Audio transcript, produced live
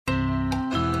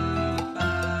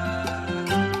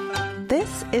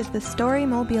is the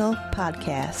Storymobile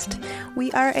Podcast.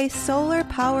 We are a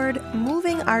solar-powered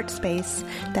moving art space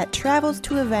that travels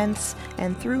to events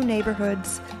and through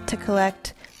neighborhoods to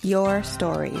collect your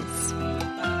stories.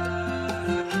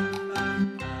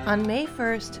 On May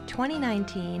 1st,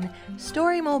 2019,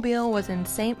 Storymobile was in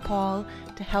St. Paul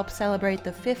to help celebrate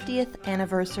the 50th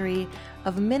anniversary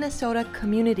of Minnesota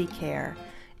Community Care,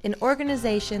 an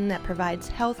organization that provides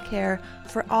health care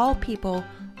for all people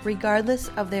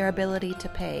regardless of their ability to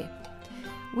pay.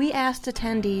 We asked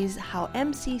attendees how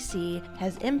MCC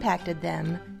has impacted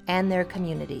them and their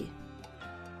community.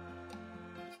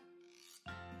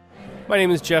 My name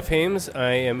is Jeff Hames.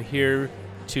 I am here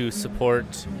to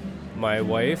support my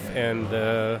wife and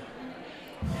the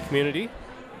community.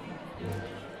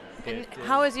 And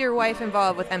how is your wife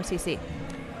involved with MCC?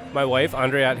 My wife,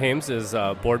 Andrea Hames, is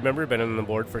a board member, been on the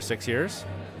board for 6 years.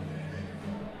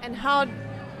 And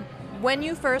when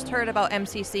you first heard about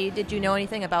MCC, did you know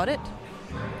anything about it?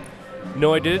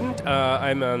 No, I didn't.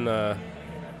 I'm on the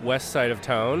west side of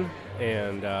town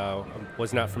and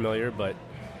was not familiar, but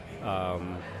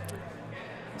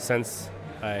since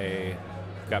I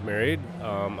got married,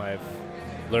 I've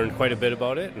learned quite a bit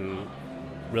about it and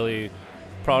really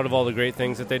proud of all the great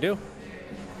things that they do.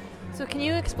 So can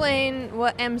you explain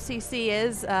what MCC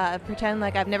is? Pretend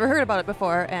like I've never heard about it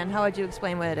before, and how would you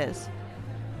explain what it is?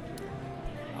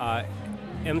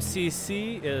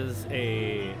 MCC is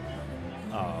a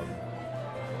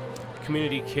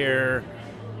community care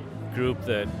group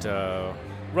that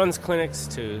runs clinics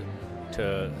to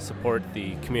support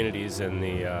the communities in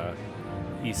the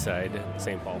east side,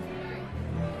 St. Paul.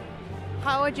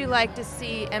 How would you like to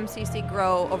see MCC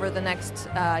grow over the next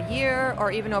year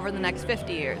or even over the next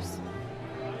 50 years?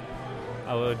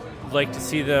 I would like to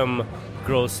see them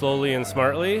grow slowly and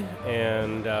smartly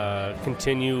and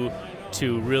continue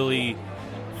to really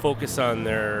focus on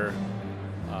their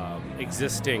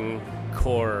existing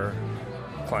core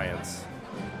clients.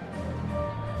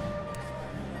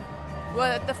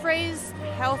 Well, the phrase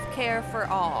healthcare for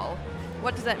all,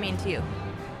 what does that mean to you?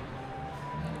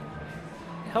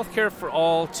 Healthcare for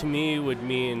all, to me, would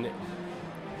mean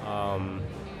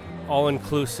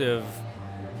all-inclusive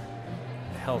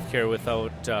healthcare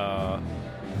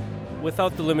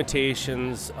without the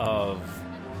limitations of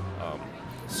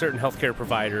certain healthcare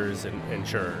providers and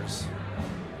insurers.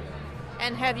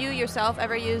 And have you yourself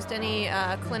ever used any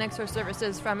clinics or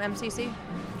services from MCC?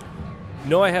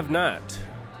 No, I have not,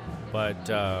 but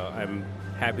I'm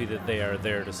happy that they are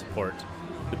there to support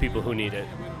the people who need it.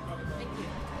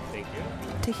 Thank you.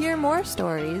 To hear more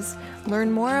stories,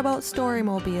 learn more about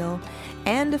Storymobile,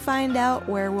 and to find out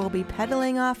where we'll be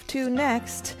pedaling off to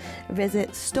next,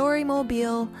 visit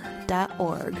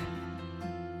storymobile.org.